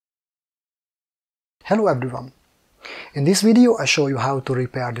Hello everyone! In this video I show you how to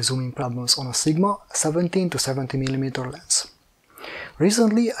repair the zooming problems on a Sigma 17 to 70mm lens.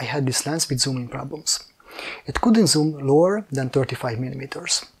 Recently I had this lens with zooming problems. It couldn't zoom lower than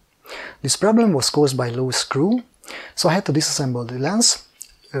 35mm. This problem was caused by loose screw, so I had to disassemble the lens,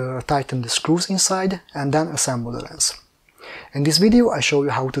 tighten the screws inside and then assemble the lens. In this video I show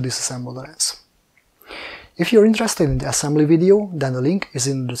you how to disassemble the lens. If you're interested in the assembly video, then the link is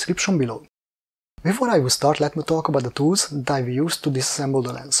in the description below. Before I will start, let me talk about the tools that I will use to disassemble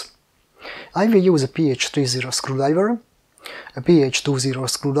the lens. I will use a PH30 screwdriver, a PH20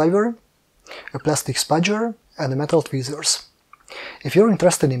 screwdriver, a plastic spudger and a metal tweezers. If you're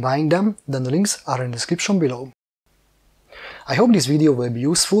interested in buying them, then the links are in the description below. I hope this video will be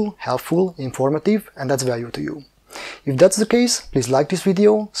useful, helpful, informative and adds value to you. If that's the case, please like this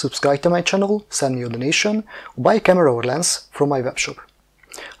video, subscribe to my channel, send me a donation or buy a camera or lens from my webshop.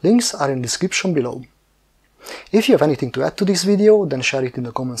 Links are in the description below. If you have anything to add to this video, then share it in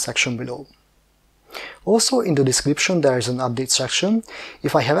the comment section below. Also in the description there is an update section.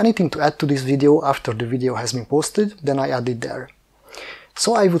 If I have anything to add to this video after the video has been posted, then I add it there.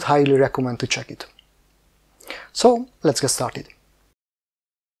 So I would highly recommend to check it. So let's get started.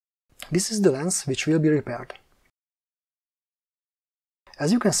 This is the lens which will be repaired.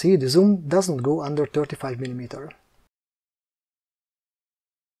 As you can see, the zoom doesn't go under 35mm.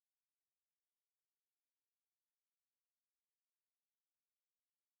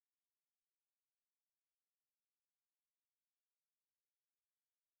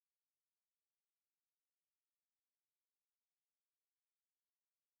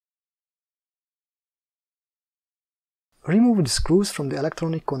 Remove the screws from the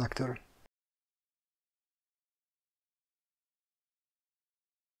electronic connector.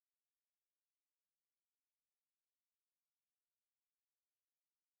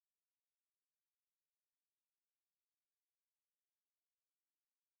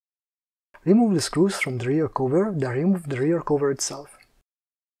 Remove the screws from the rear cover, then remove the rear cover itself.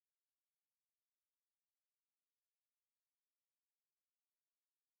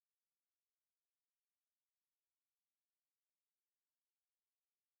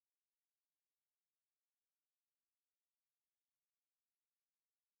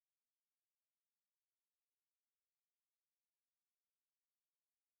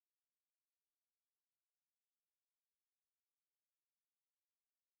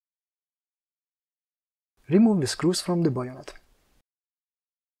 Remove the screws from the bayonet.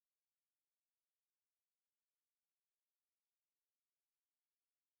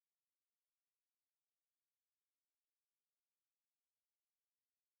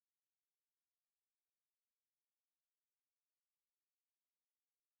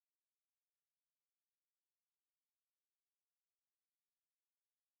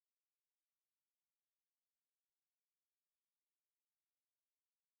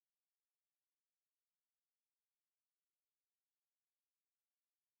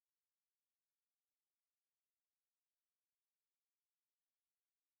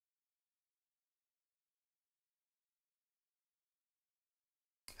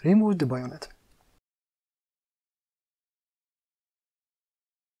 Remove the bayonet.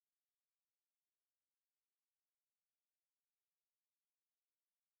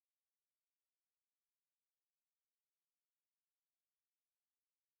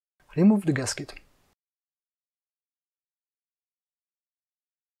 Remove the gasket.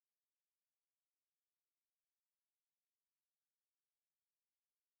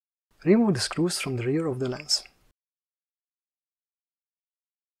 Remove the screws from the rear of the lens.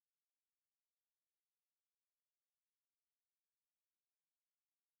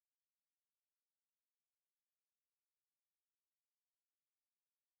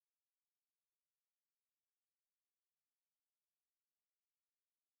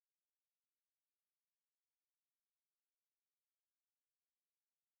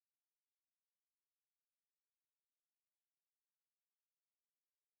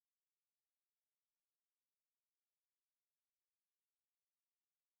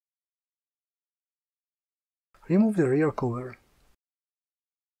 Remove the rear cover.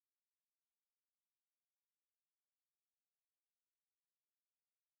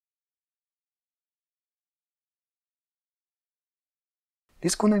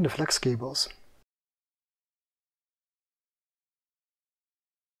 Disconnect the flex cables.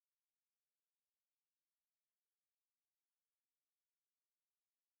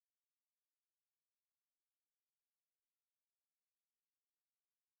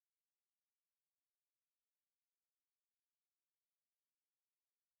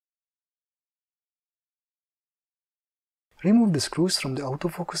 Remove the screws from the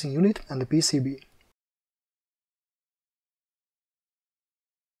autofocusing unit and the PCB.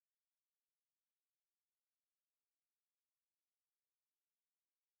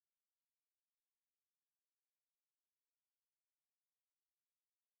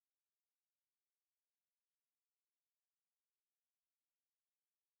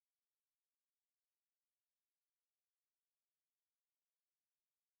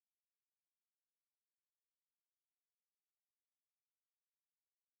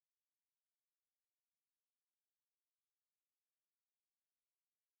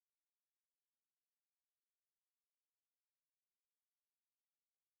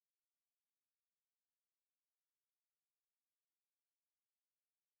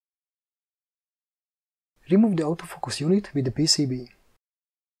 Remove the autofocus unit with the PCB.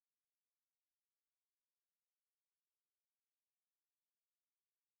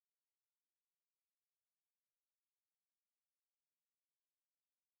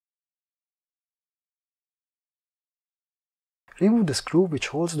 Remove the screw which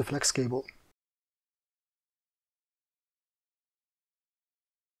holds the flex cable.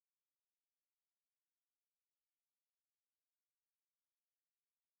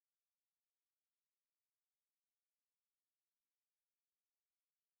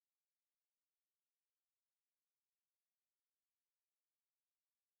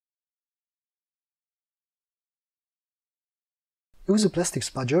 Use a plastic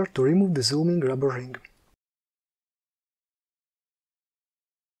spudger to remove the zooming rubber ring.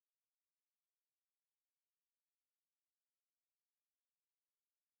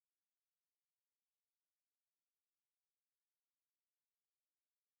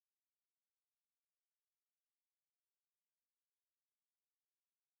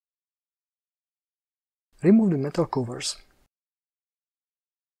 Remove the metal covers.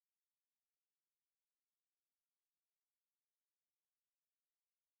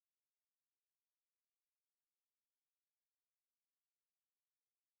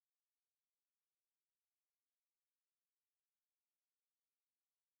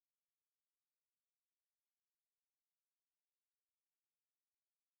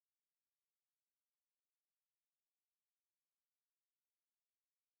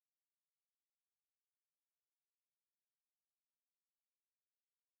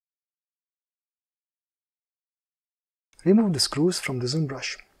 Remove the screws from the zoom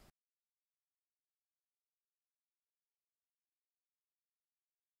brush.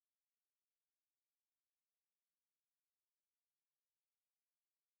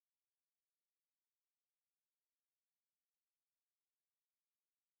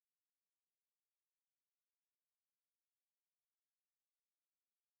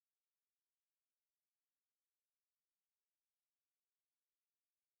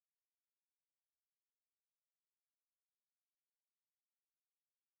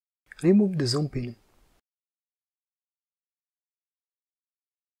 Remove the zoom pin.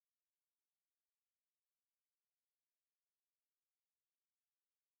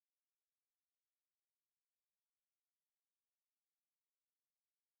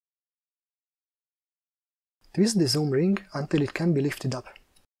 Twist the zoom ring until it can be lifted up.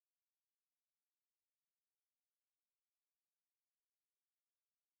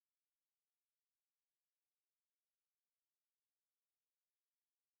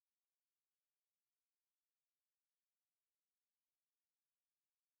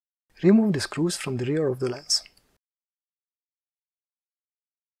 Remove the screws from the rear of the lens.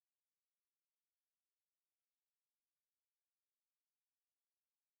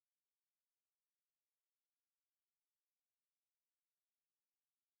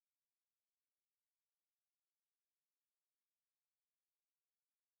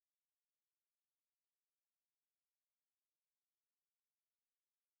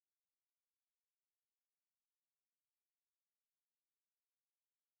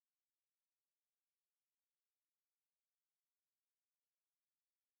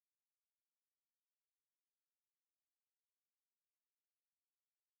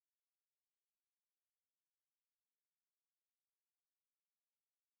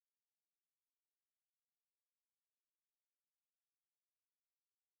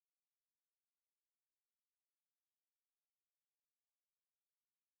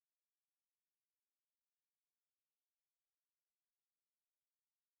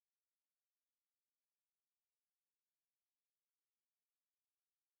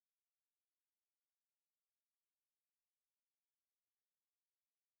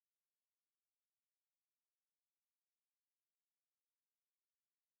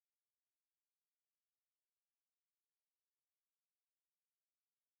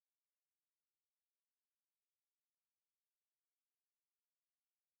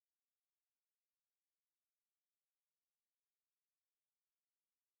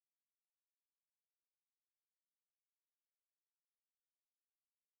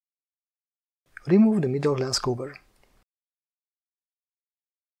 Remove the middle lens cover.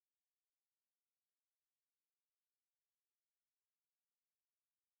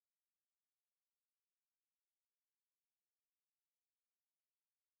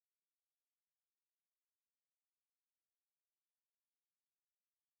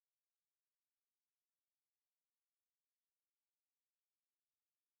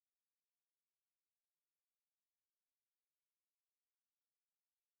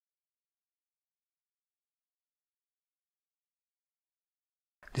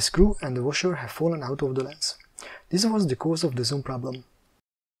 The screw and the washer have fallen out of the lens. This was the cause of the zoom problem.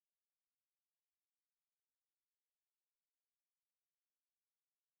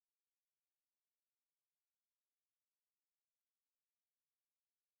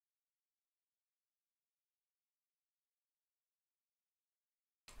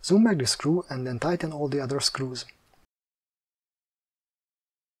 Zoom back the screw and then tighten all the other screws.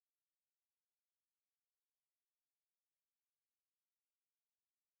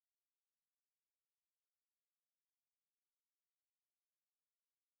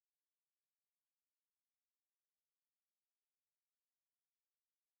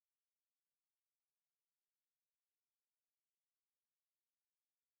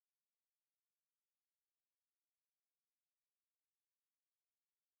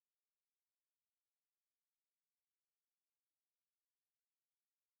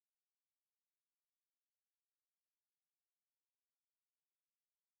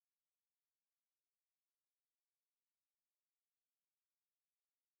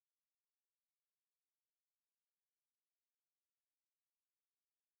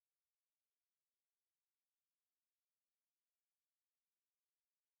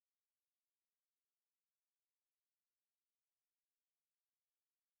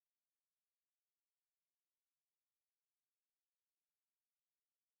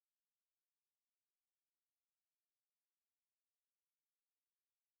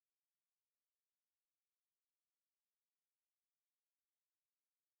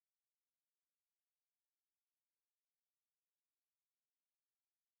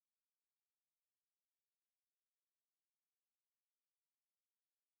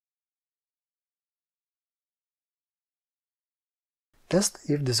 Test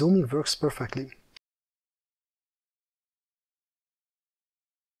if the zooming works perfectly.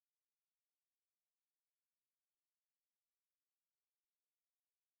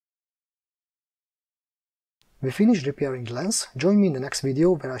 We finished repairing the lens. Join me in the next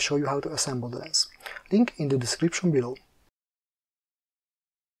video where I show you how to assemble the lens. Link in the description below.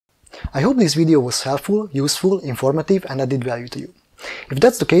 I hope this video was helpful, useful, informative and added value to you. If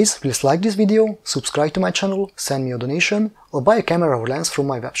that's the case, please like this video, subscribe to my channel, send me a donation, or buy a camera or lens from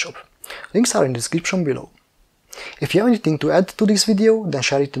my webshop. Links are in the description below. If you have anything to add to this video, then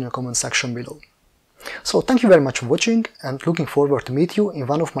share it in the comment section below. So thank you very much for watching and looking forward to meet you in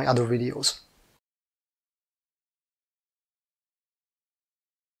one of my other videos.